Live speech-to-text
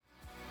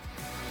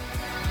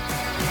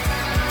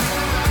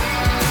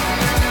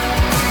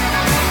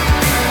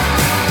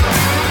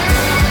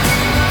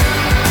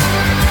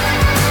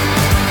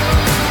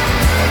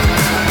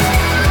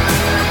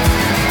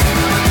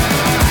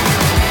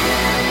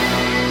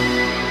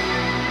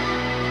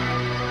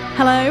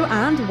Hello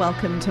and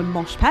welcome to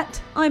Mosh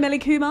Pet. I'm Ellie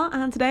Kumar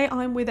and today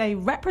I'm with a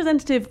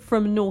representative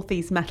from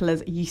Northeast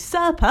metalers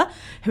Usurper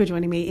who are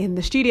joining me in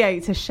the studio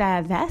to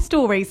share their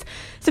stories.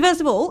 So first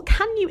of all,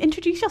 can you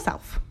introduce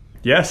yourself?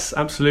 Yes,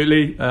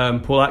 absolutely.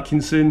 Paul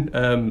Atkinson,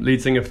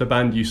 lead singer for the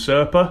band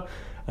Usurper.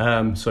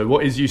 So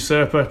what is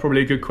Usurper?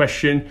 Probably a good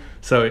question.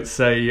 So it's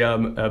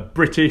a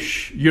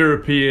British,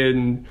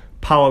 European,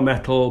 power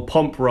metal,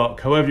 pomp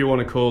rock, however you want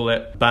to call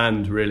it,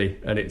 band really.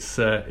 And it's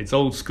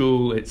old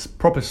school, it's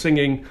proper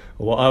singing,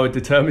 or what I would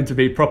determine to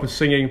be proper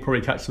singing, probably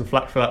catch some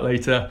flack for that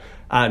later,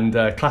 and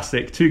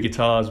classic, 2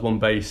 guitars, 1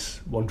 bass,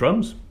 1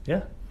 drums,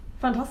 yeah.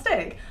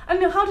 Fantastic.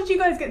 And how did you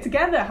guys get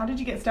together? How did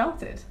you get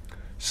started?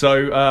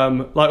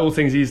 So, like all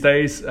things these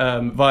days,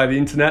 via the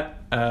internet,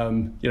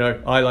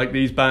 I like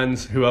these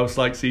bands, who else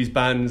likes these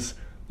bands,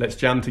 let's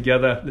jam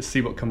together, let's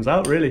see what comes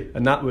out really.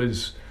 And that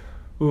was,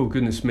 oh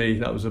goodness me,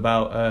 that was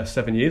about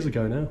 7 years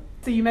ago now.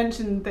 So you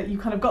mentioned that you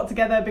kind of got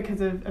together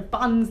because of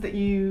bands that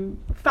you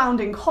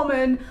found in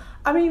common.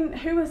 I mean,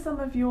 who are some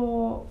of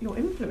your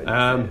influences?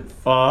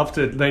 I'll have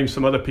to name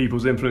some other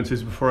people's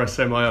influences before I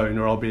say my own,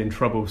 or I'll be in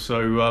trouble.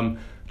 So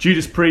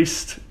Judas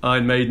Priest,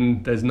 Iron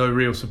Maiden, there's no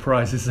real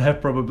surprises there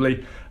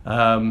probably.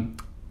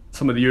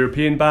 Some of the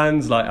European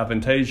bands like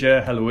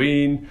Avantasia,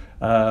 Halloween,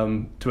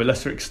 to a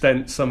lesser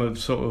extent some of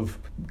sort of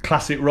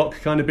classic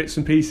rock kind of bits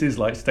and pieces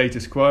like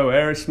Status Quo,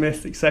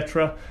 Aerosmith,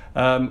 etc.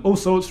 All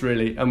sorts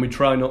really, and we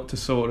try not to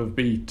sort of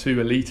be too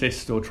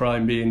elitist or try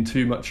and be in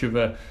too much of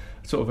a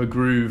sort of a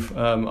groove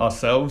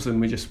ourselves,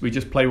 and we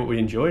just play what we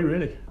enjoy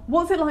really.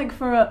 What's it like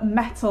for a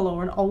metal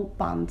or an alt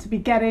band to be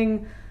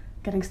getting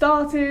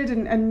started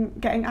and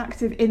getting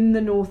active in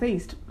the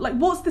Northeast? Like,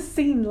 what's the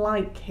scene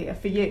like here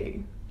for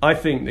you? I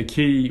think the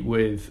key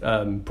with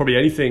probably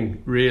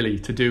anything really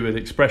to do with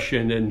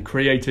expression and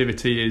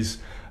creativity is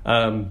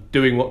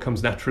doing what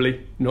comes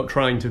naturally, not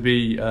trying to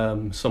be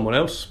someone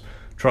else,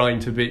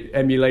 trying to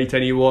emulate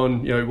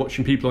anyone,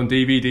 watching people on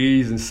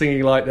DVDs and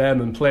singing like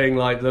them and playing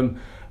like them.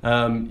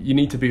 You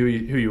need to be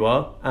who you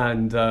are,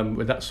 and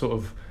with that sort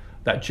of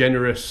that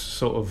generous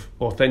sort of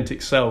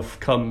authentic self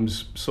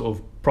comes sort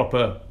of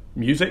proper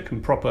music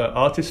and proper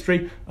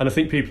artistry, and I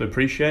think people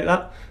appreciate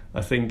that. I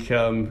think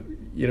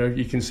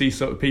you can see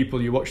sort of people,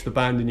 you watch the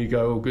band and you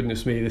go, oh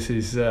goodness me, this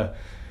is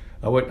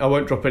I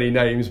won't drop any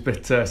names,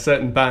 but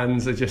certain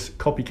bands are just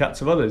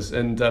copycats of others,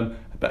 and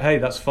but hey,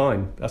 that's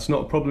fine, that's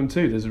not a problem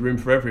too. There's a room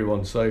for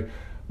everyone. So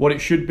what it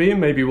should be and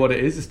maybe what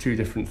it is 2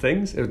 different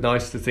things. It was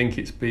nice to think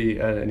it's be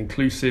an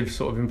inclusive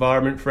sort of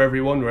environment for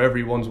everyone, where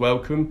everyone's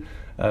welcome,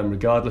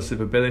 regardless of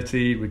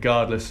ability,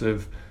 regardless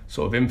of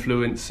sort of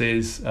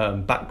influences,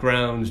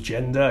 backgrounds,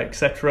 gender,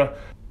 etc.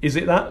 Is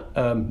it that?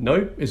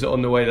 No. Is it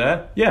on the way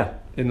there? Yeah.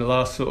 In the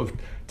last sort of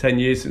 10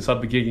 years since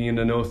I've been gigging in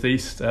the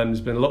Northeast, there's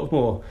been a lot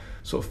more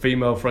sort of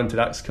female-fronted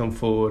acts come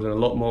forward, and a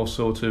lot more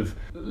sort of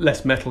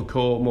less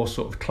metalcore, more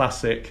sort of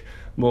classic,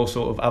 more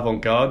sort of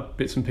avant-garde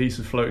bits and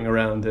pieces floating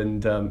around,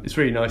 and it's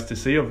really nice to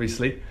see,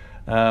 obviously.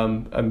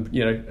 And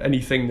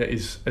anything that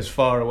is as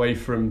far away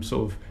from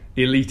sort of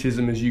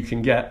elitism as you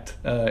can get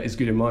is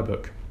good in my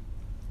book.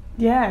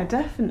 Yeah,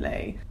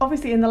 definitely.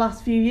 Obviously, in the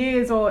last few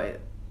years, or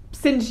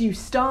since you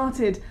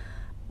started,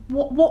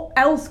 what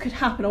else could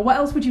happen, or what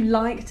else would you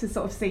like to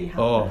sort of see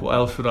happen? Oh, what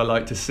else would I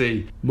like to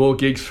see? More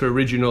gigs for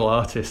original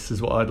artists is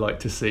what I'd like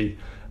to see.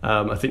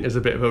 I think there's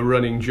a bit of a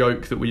running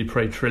joke that we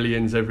play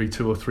Trillions every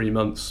 2 or 3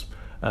 months,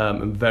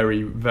 and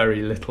very,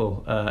 very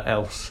little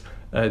else.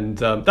 And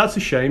that's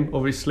a shame,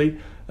 obviously.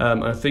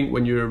 I think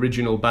when you're an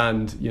original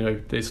band,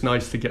 it's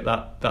nice to get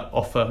that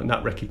offer and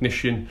that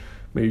recognition.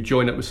 Maybe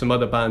join up with some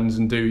other bands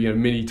and do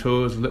mini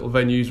tours, little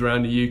venues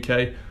around the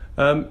UK.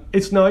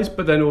 It's nice,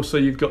 but then also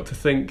you've got to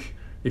think,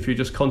 if you're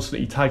just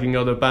constantly tagging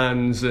other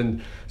bands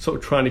and sort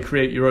of trying to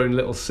create your own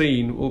little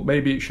scene, well,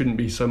 maybe it shouldn't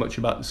be so much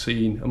about the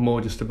scene and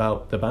more just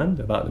about the band,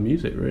 about the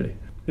music, really.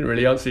 Didn't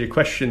really answer your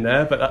question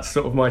there, but that's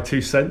sort of my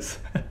 2 cents.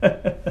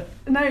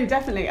 No,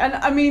 definitely. And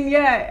I mean,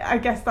 yeah, I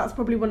guess that's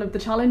probably one of the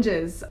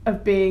challenges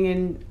of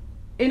being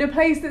in a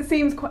place that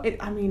seems quite...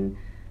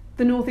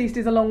 the Northeast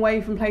is a long way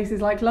from places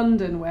like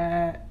London,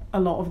 where a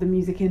lot of the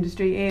music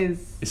industry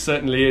is. It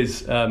certainly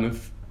is.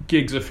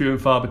 Gigs are few and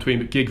far between,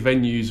 but gig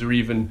venues are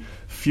even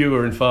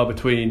fewer and far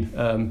between,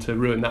 to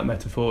ruin that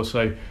metaphor.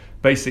 So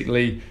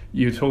basically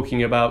you're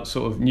talking about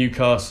sort of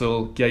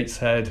Newcastle,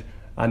 Gateshead,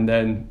 and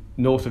then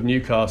north of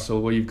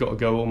Newcastle, where you've got to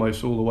go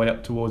almost all the way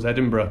up towards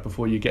Edinburgh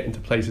before you get into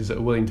places that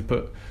are willing to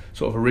put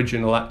sort of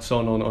original acts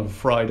on a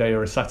Friday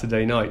or a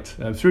Saturday night.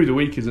 Through the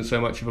week isn't so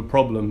much of a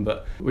problem,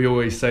 but we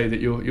always say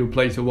that you'll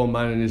play to one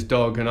man and his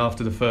dog, and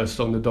after the first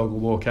song the dog will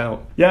walk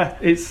out. Yeah,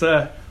 it's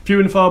few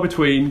and far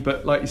between,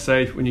 but like you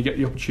say, when you get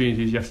the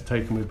opportunities you have to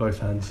take them with both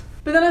hands.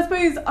 But then I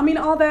suppose,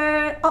 are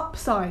there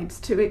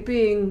upsides to it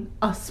being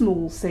a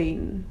small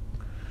scene?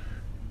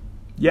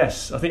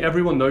 Yes, I think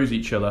everyone knows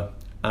each other,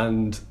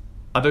 and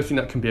I don't think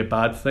that can be a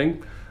bad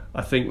thing.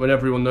 I think when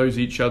everyone knows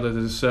each other,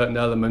 there's a certain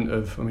element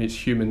of, it's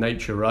human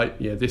nature, right?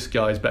 Yeah, this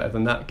guy's better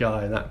than that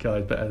guy, and that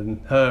guy's better than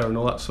her, and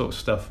all that sort of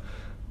stuff.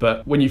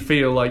 But when you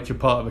feel like you're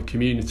part of a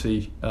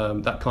community,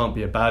 that can't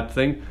be a bad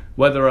thing.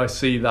 Whether I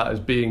see that as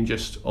being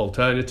just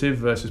alternative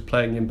versus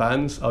playing in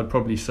bands, I'd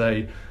probably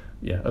say,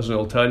 yeah, as an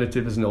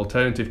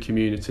alternative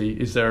community.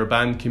 Is there a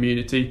band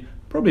community?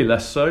 Probably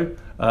less so.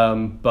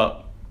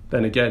 But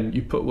then again,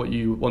 you put what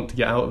you want to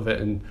get out of it.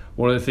 And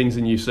one of the things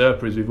in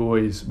Usurper is we've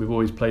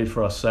always played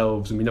for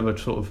ourselves, and we never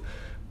sort of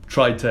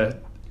tried to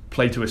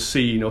play to a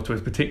scene or to a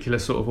particular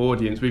sort of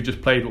audience. We've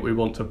just played what we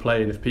want to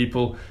play, and if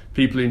people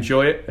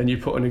enjoy it and you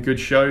put on a good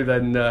show,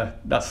 then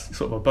that's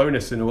sort of a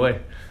bonus in a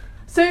way.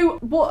 So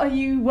what are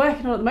you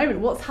working on at the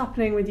moment? What's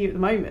happening with you at the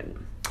moment?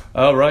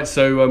 Oh, right,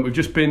 so we've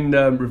just been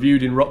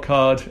reviewed in Rock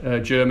Hard,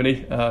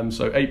 Germany,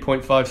 so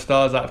 8.5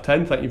 stars out of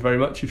 10, thank you very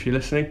much if you're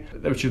listening,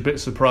 which is a bit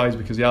surprised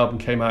because the album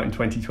came out in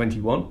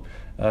 2021.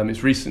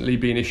 It's recently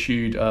been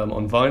issued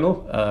on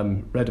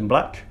vinyl, red and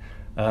black,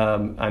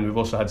 and we've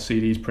also had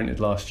CDs printed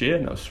last year,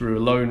 and that was through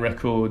Alone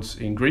Records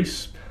in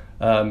Greece,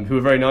 who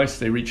were very nice.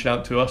 They reached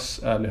out to us,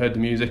 they heard the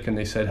music and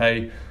they said,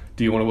 hey,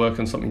 do you want to work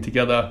on something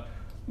together?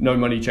 No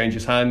money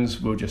changes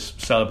hands, we'll just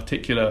sell a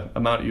particular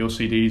amount of your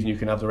CDs and you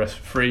can have the rest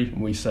for free.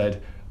 And we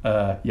said,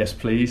 yes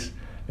please,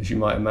 as you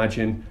might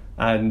imagine.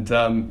 And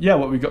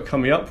what we've got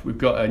coming up, we've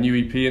got a new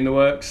EP in the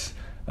works.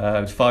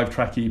 It's a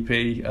 5-track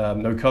EP,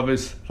 no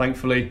covers,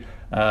 thankfully.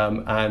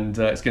 And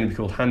it's going to be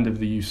called Hand of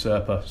the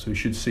Usurper, so we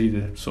should see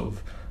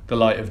the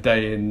light of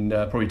day in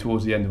probably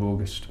towards the end of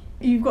August.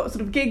 You've got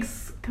sort of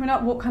gigs coming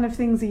up. What kind of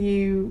things are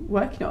you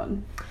working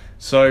on?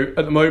 So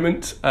at the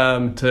moment,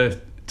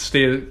 to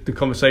steer the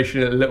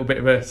conversation a little bit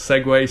of a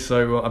segue,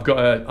 so I've got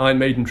an Iron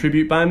Maiden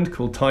tribute band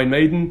called Tyne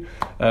Maiden.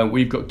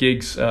 We've got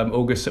gigs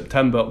August,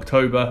 September,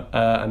 October,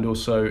 and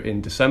also in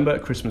December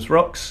at Christmas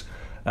Rocks.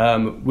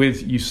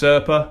 With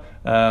Usurper,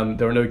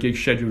 there are no gigs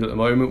scheduled at the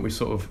moment.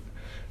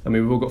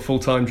 We've all got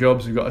full-time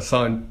jobs. We've got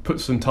to put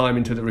some time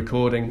into the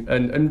recording,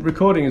 and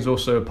recording is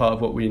also a part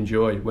of what we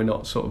enjoy. We're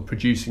not sort of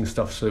producing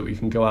stuff so that we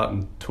can go out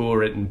and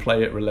tour it and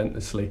play it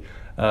relentlessly.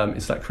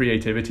 It's that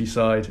creativity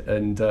side,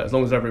 and as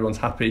long as everyone's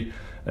happy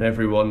and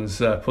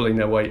everyone's pulling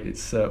their weight,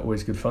 it's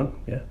always good fun.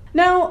 Yeah.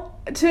 Now,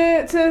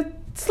 to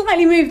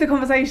slightly move the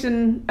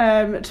conversation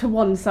to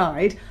one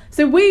side,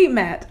 so we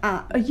met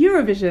at a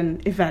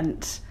Eurovision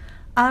event,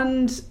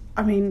 and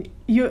I mean,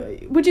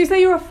 would you say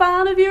you're a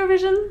fan of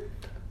Eurovision?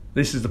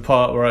 This is the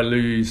part where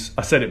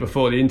I said it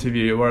before the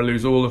interview, where I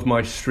lose all of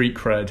my street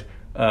cred,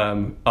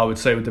 I would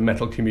say, with the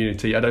metal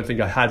community. I don't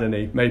think I had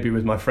any, maybe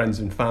with my friends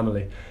and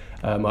family,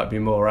 might be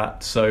more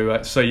at. So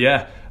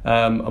yeah,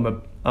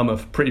 I'm a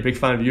pretty big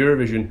fan of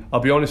Eurovision. I'll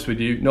be honest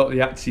with you, not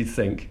the acts you'd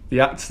think.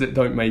 The acts that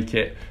don't make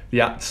it, the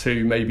acts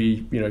who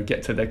maybe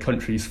get to their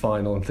country's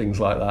final and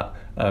things like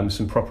that.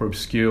 Some proper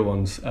obscure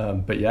ones.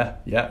 But yeah,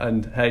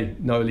 and hey,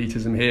 no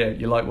elitism here.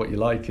 You like what you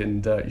like,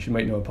 and you should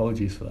make no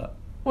apologies for that.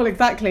 Well,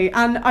 exactly.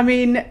 And I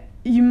mean,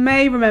 you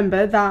may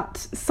remember that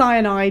Si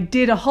and I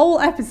did a whole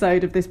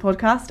episode of this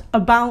podcast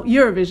about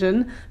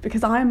Eurovision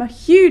because I am a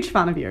huge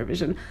fan of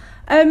Eurovision.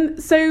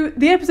 So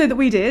the episode that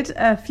we did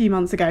a few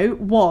months ago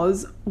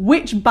was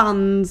which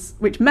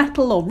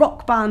metal or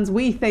rock bands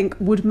we think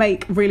would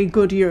make really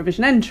good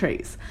Eurovision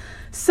entries.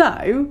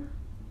 So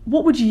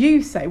what would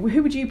you say?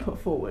 Who would you put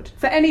forward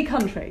for any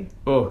country?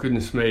 Oh,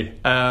 goodness me.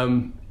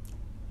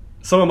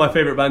 Some of my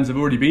favourite bands have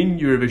already been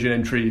Eurovision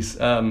entries.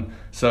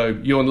 So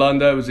Jorn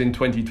Lande was in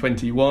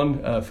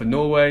 2021 for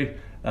Norway,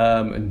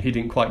 and he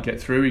didn't quite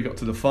get through. He got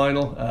to the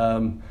final.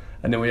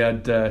 And then we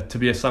had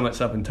Tobias Sammet's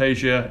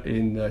Aphantasia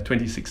in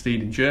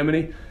 2016 in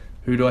Germany.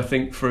 Who do I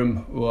think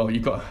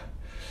you've got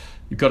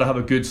to have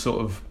a good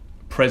sort of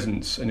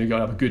presence, and you've got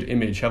to have a good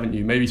image, haven't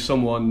you? Maybe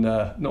someone,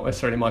 not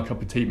necessarily my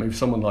cup of tea, maybe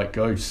someone like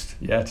Ghost,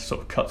 to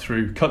sort of cut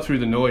through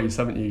the noise,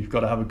 haven't you? You've got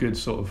to have a good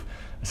sort of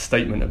a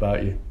statement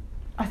about you.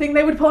 I think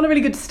they would put on a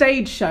really good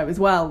stage show as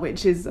well,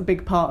 which is a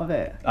big part of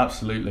it.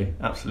 Absolutely.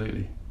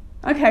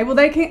 Okay, well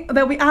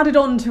they'll be added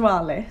on to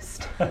our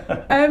list.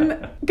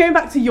 Going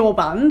back to your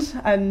band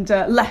and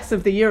less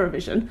of the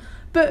Eurovision,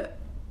 but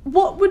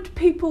what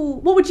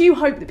would you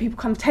hope that people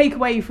kind of take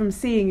away from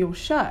seeing your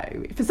show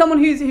for someone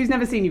who's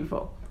never seen you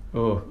before?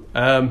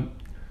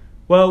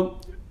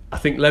 Well, I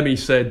think Lemmy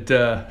said,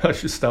 I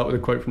should start with a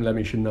quote from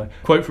Lemmy, shouldn't I?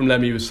 Quote from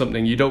Lemmy was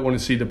something: you don't want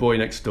to see the boy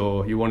next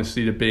door, you want to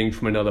see the being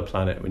from another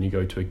planet when you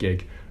go to a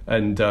gig.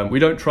 And we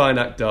don't try and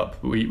act up,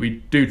 but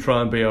we do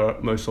try and be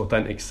our most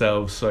authentic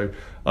selves. So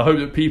I hope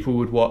that people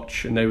would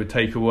watch and they would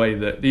take away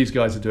that these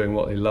guys are doing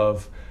what they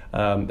love.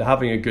 They're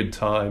having a good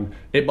time.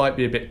 It might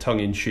be a bit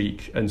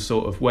tongue-in-cheek, and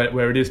sort of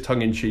where it is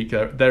tongue-in-cheek,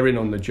 they're in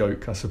on the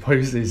joke, I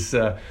suppose, is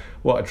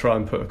what I try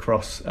and put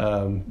across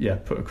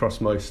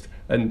most.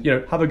 And,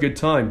 have a good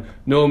time.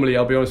 Normally,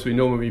 I'll be honest with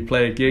you, when we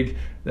play a gig,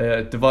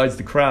 divides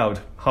the crowd.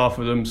 Half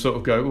of them sort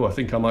of go, I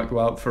think I might go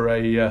out for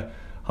a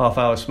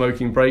half-hour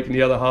smoking break, and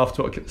the other half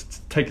to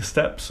take a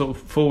step sort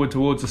of forward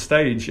towards the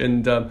stage.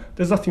 And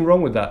there's nothing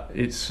wrong with that.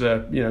 It's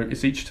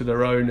it's each to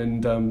their own,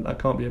 and that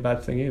can't be a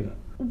bad thing either.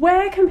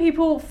 Where can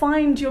people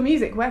find your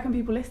music? Where can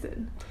people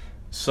listen?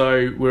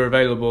 So we're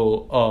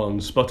available on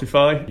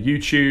Spotify,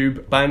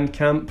 YouTube,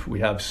 Bandcamp. We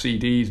have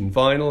CDs and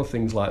vinyl,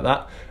 things like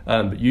that.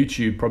 But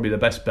YouTube, probably the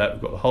best bet.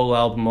 We've got the whole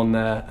album on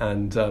there,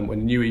 and when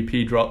the new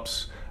EP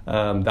drops,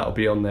 that'll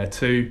be on there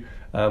too.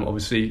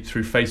 Obviously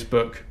through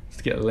Facebook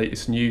to get the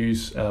latest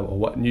news, or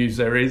what news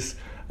there is.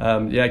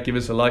 Give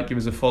us a like, give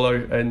us a follow,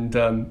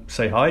 and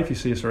say hi if you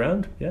see us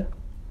around. Yeah.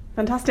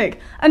 Fantastic.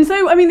 And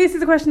so, I mean, this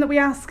is a question that we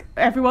ask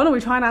everyone, or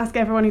we try and ask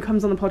everyone who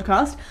comes on the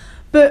podcast.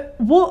 But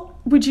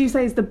what would you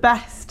say is the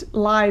best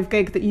live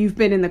gig that you've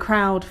been in the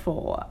crowd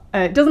for?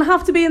 It doesn't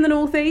have to be in the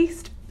North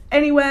East.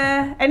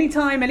 Anywhere,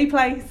 anytime, any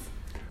place.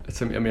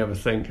 Let me have a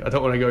think. I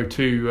don't want to go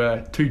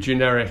too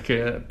generic,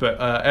 but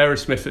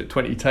Aerosmith at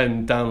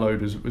 2010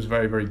 Download was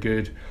very, very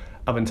good.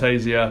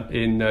 Avantasia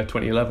in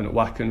 2011 at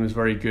Wacken was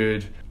very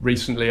good.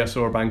 Recently I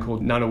saw a band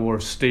called Nanowar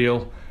of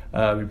Steel.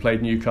 We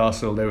played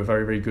Newcastle. They were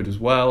very, very good as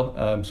well.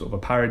 Sort of a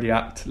parody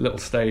act, little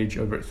stage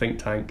over at Think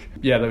Tank.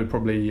 Yeah, they were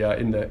probably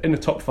in the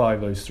top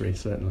 5, those 3,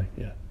 certainly.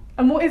 Yeah.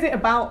 And what is it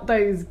about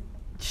those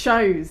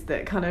shows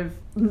that kind of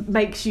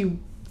makes you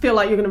feel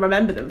like you're going to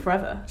remember them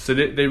forever? So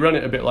they run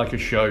it a bit like a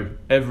show.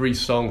 Every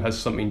song has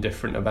something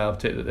different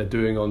about it that they're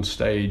doing on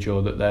stage,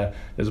 or that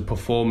there's a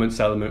performance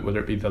element, whether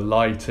it be the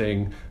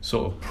lighting,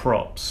 sort of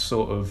props,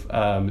 sort of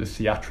the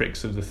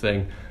theatrics of the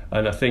thing.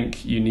 And I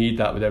think you need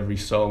that with every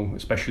song,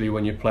 especially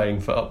when you're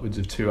playing for upwards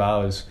of 2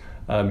 hours.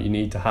 You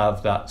need to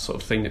have that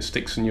sort of thing that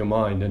sticks in your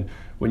mind. And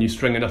when you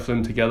string enough of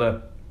them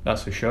together,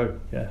 that's a show,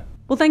 yeah.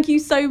 Well, thank you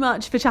so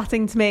much for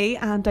chatting to me.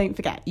 And don't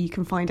forget, you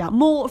can find out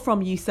more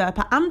from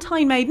Usurper and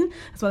Time Maiden,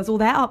 as well as all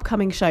their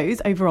upcoming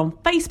shows, over on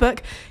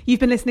Facebook. You've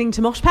been listening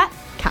to Mosh Pet.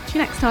 Catch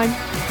you next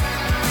time.